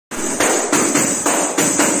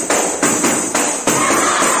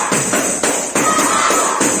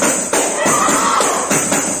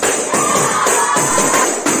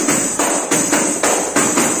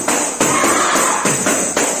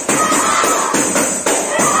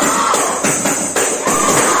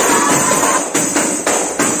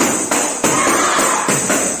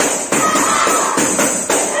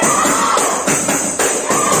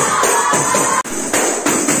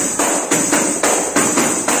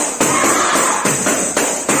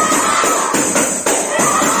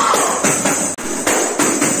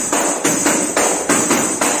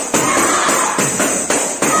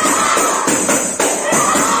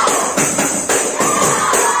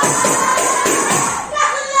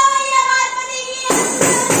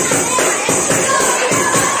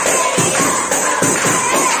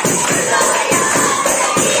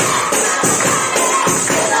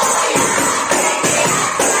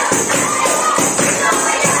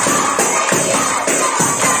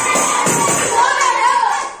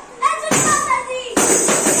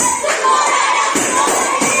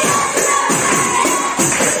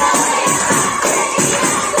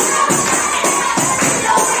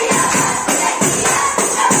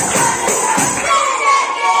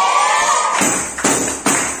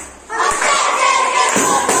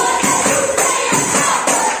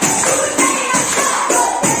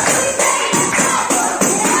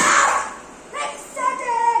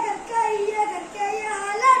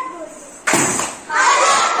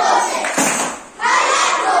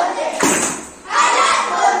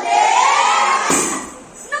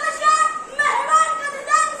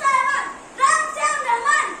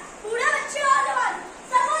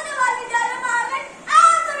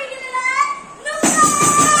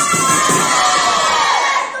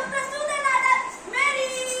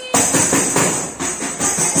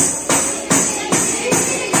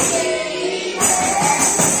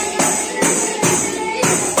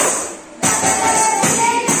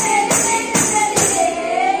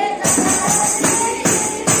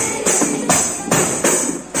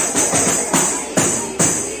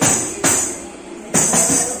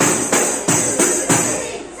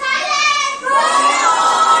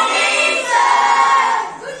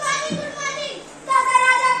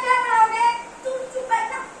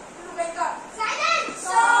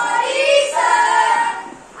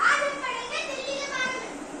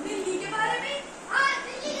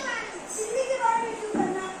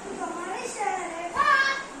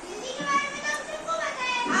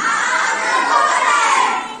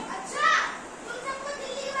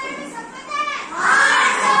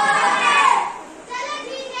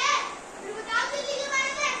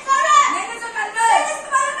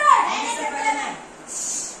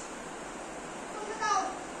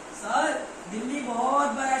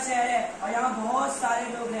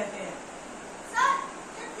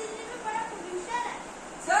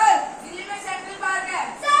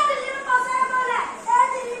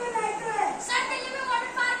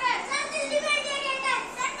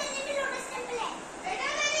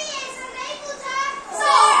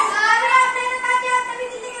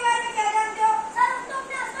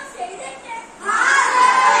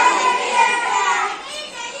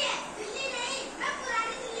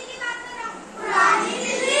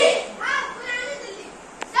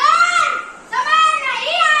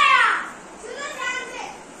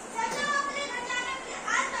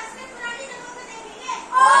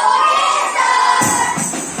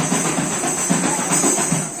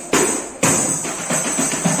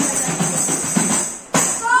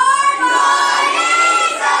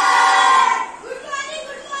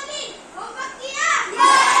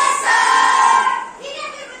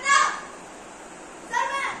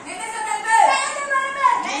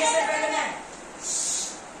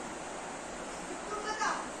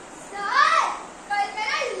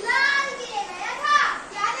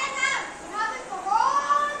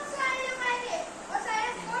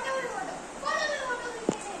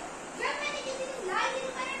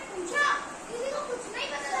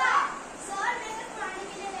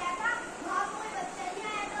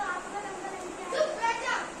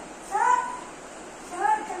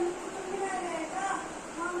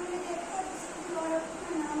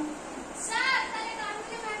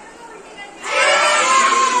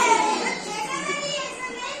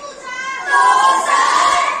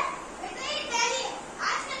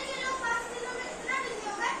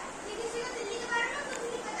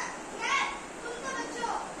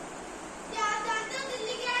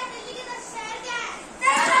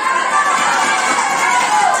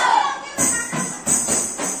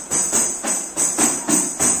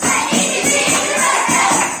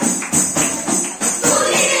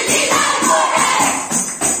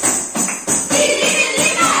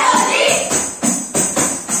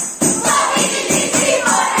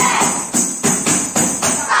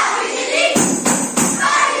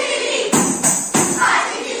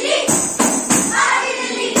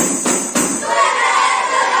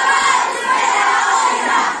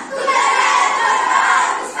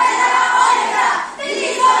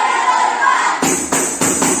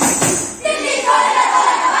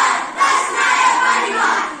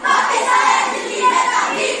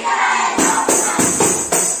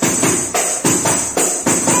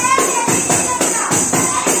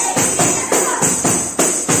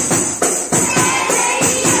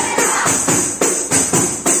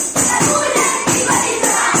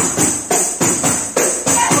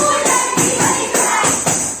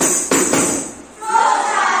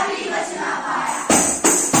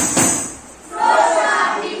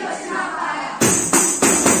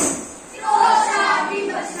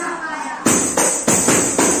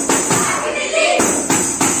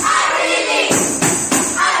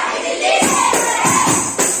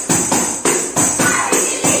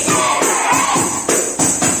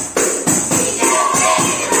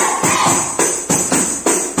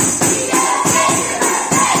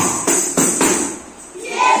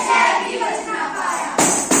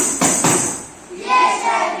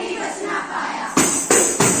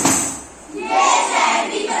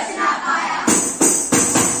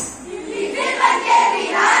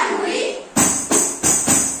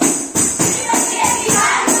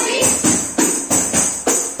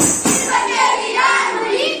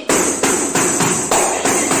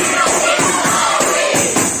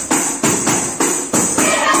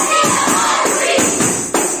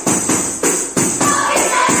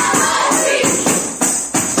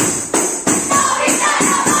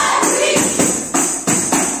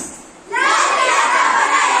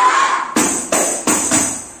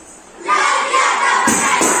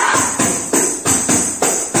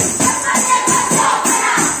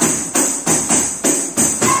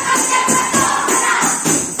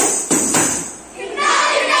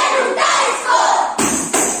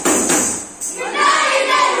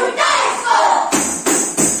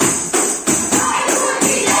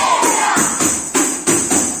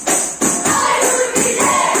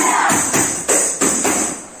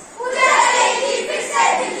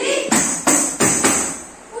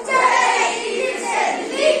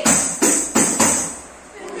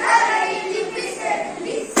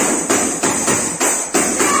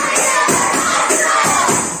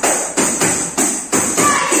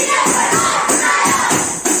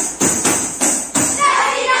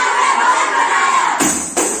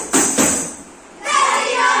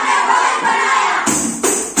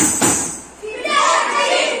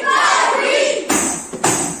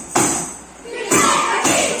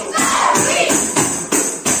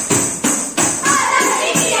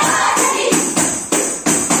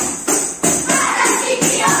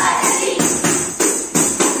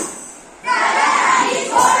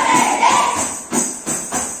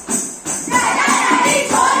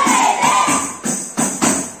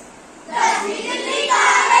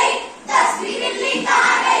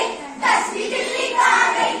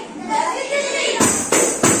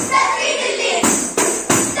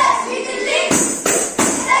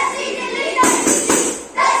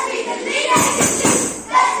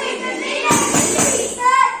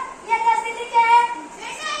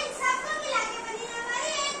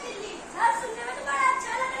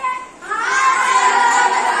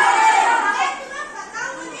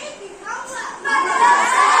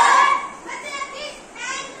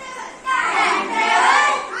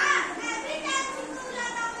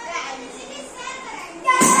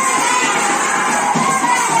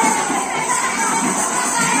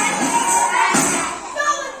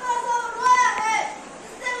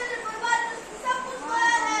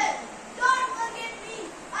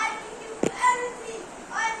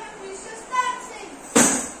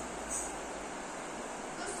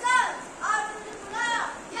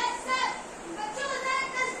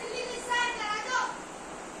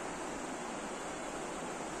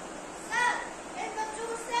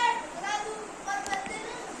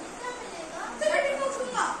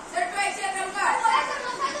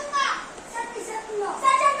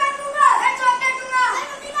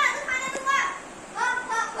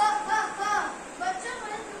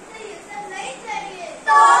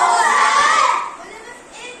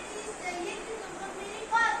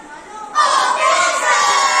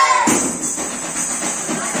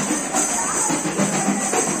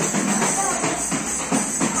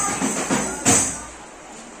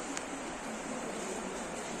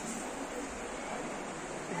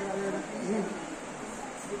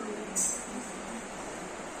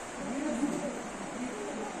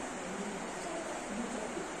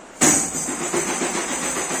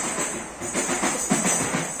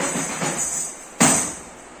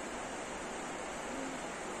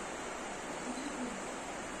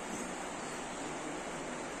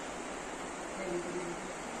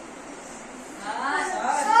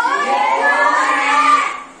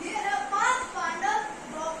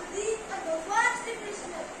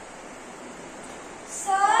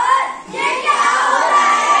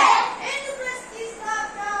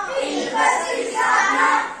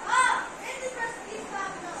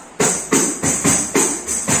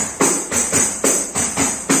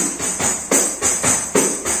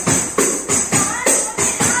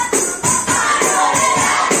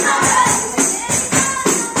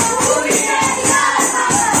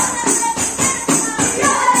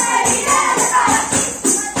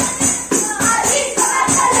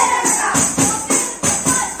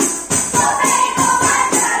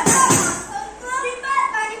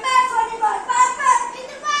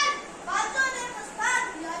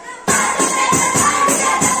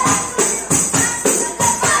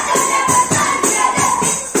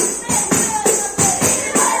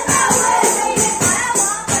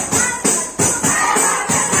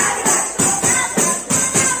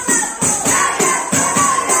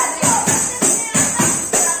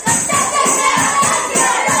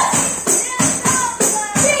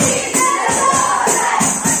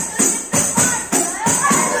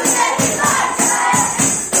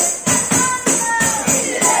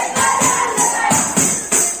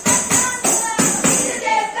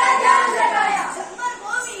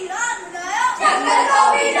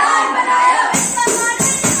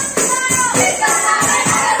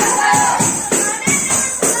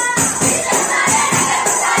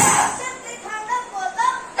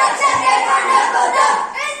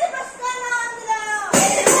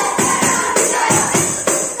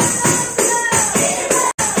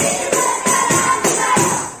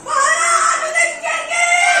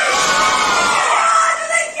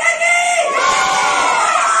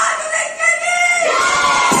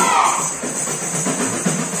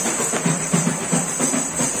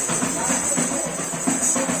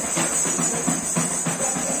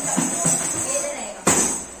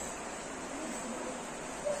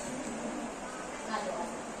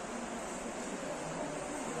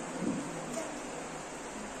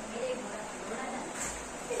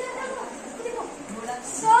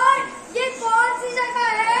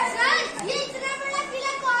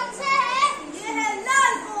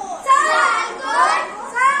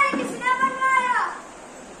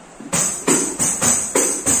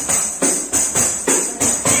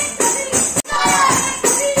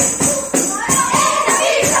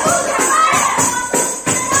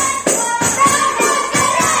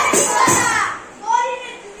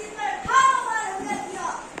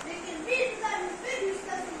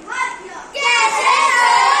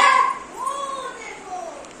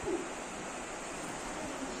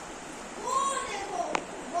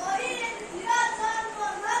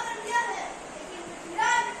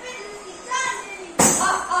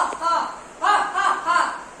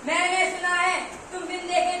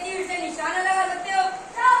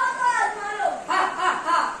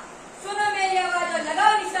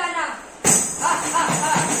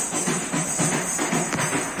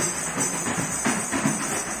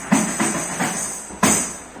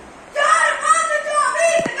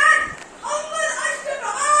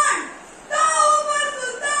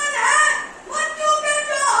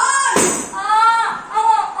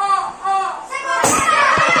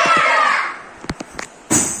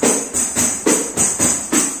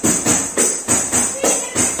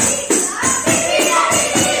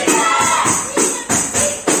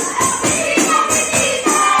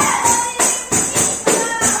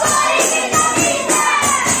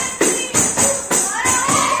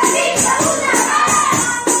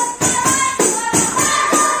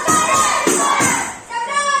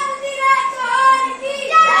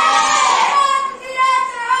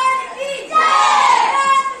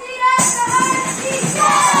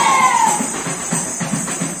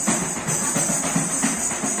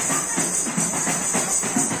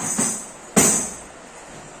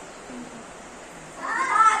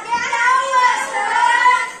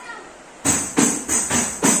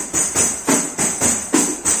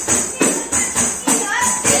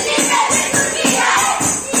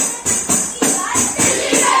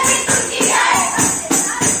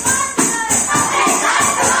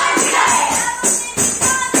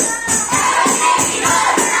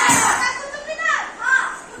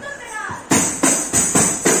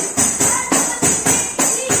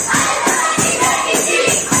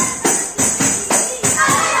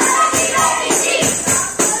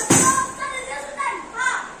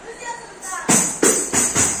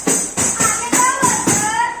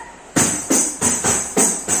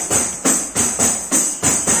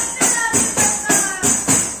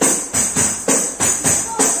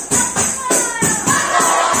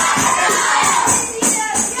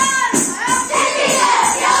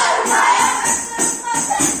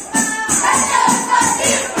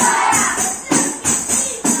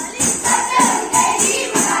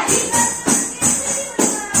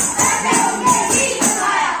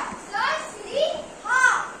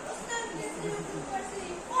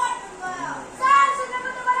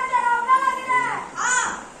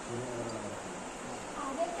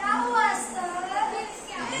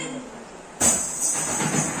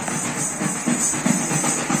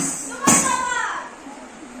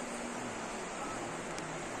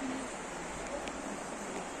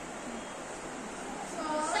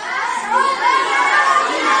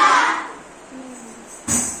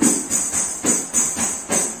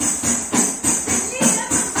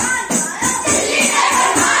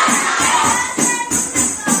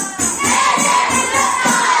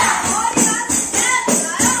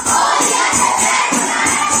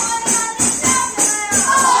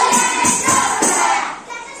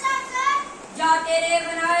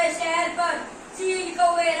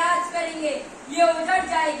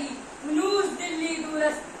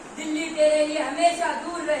दिल्ली तेरे लिए हमेशा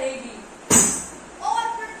दूर रहेगी। और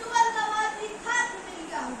पुर्तगाल का वादी खत्म मिल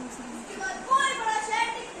गया। उसके बाद कोई बड़ा शहर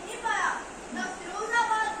टिक नहीं पाया, न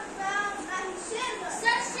फिरोजाबाद बन पाया, न ही शेरगढ़।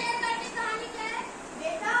 सर शेरगढ़ की कहानी क्या है?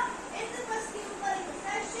 बेटा इंद्रप्रस्थ के ऊपर एक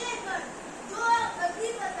है शेरगढ़, जो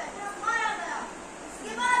गद्दी पर बैठा मारा गया।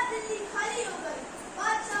 उसके बाद दिल्ली खाली हो गई,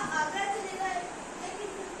 बादशाह आगरा चले गए। लेकिन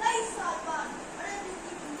फिर कई साल बाद बड़े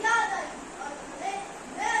दिल्ली की याद आई और उन्होंने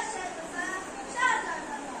नया शहर बसाया, शाहजहां।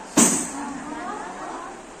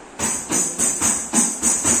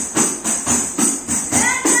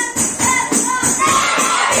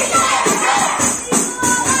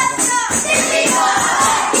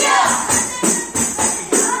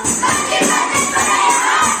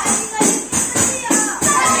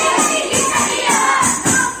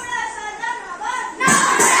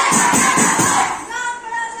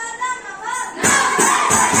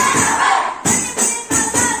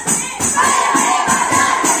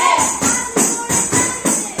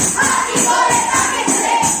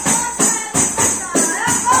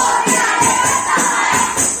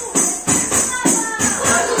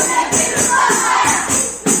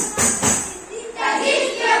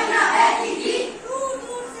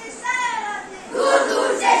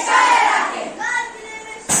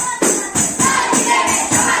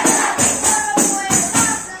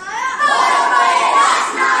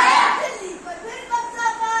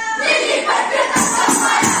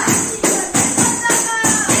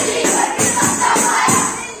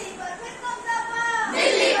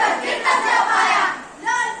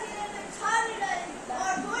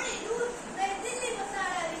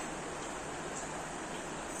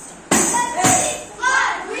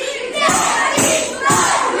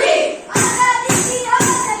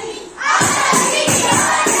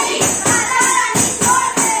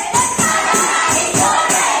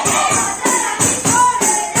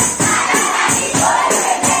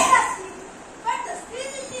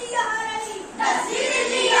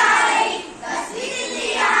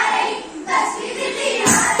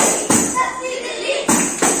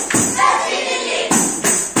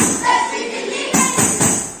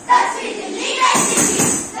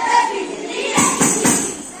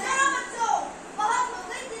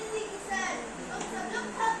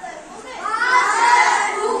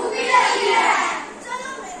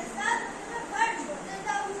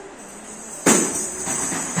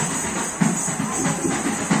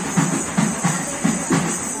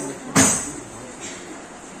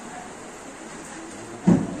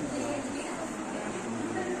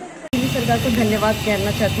 सरकार को धन्यवाद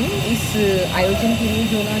कहना चाहती हूँ इस आयोजन के लिए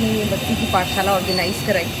जो उन्होंने ये बच्ची की पाठशाला ऑर्गेनाइज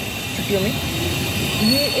कराई छुट्टियों में।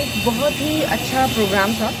 ये एक बहुत ही अच्छा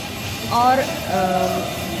प्रोग्राम था और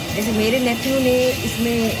जैसे मेरे नेफ्यू ने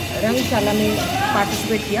इसमें रंगशाला में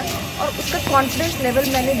पार्टिसिपेट किया और उसका कॉन्फिडेंस लेवल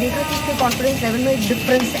मैंने देखा कि उसके कॉन्फिडेंस लेवल में एक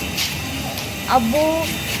डिफरेंस है। अब वो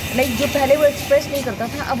लाइक जो पहले वो एक्सप्रेस नहीं करता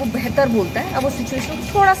था अब वो बेहतर बोलता है, अब वो सिचुएशन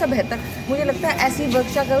को थोड़ा सा बेहतर। मुझे लगता है ऐसी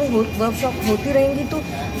वर्कशॉप होती रहेंगी तो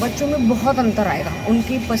बच्चों में बहुत अंतर आएगा,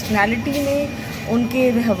 उनकी पर्सनैलिटी में, उनके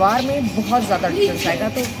व्यवहार में बहुत ज़्यादा डिफरेंस आएगा।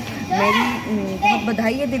 तो मेरी बहुत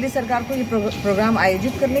बधाई है दिल्ली सरकार को ये प्रोग्राम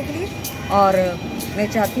आयोजित करने के लिए और मैं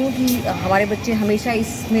चाहती हूँ कि हमारे बच्चे हमेशा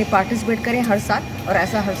इसमें पार्टिसिपेट करें हर साल और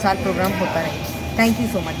ऐसा हर साल प्रोग्राम होता रहे। Thank you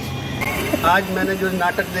so much. आज मैंने जो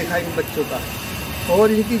नाटक देखा इन बच्चों का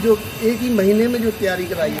और इनकी जो एक ही महीने में जो तैयारी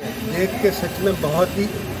कराई है देख के सच में बहुत ही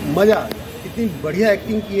मज़ा आ गया। इतनी बढ़िया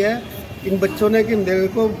एक्टिंग की है इन बच्चों ने कि मेरे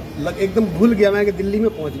को एकदम भूल गया मैं कि दिल्ली में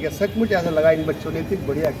पहुंच गया। सचमुच ऐसा लगा इन बच्चों ने इतनी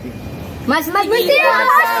बढ़िया acting. I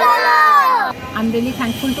am really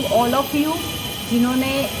thankful to all of you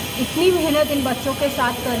जिन्होंने इतनी मेहनत इन बच्चों के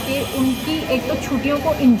साथ करके उनकी एक तो छुट्टियों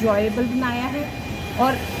को इंजॉयबल बनाया है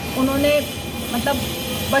और उन्होंने मतलब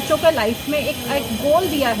बच्चों के लाइफ में एक गोल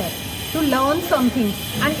दिया है to learn something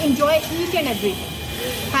and enjoy each and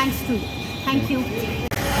everything. Thanks to you. Thank you.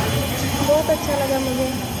 बहुत अच्छा लगा मुझे।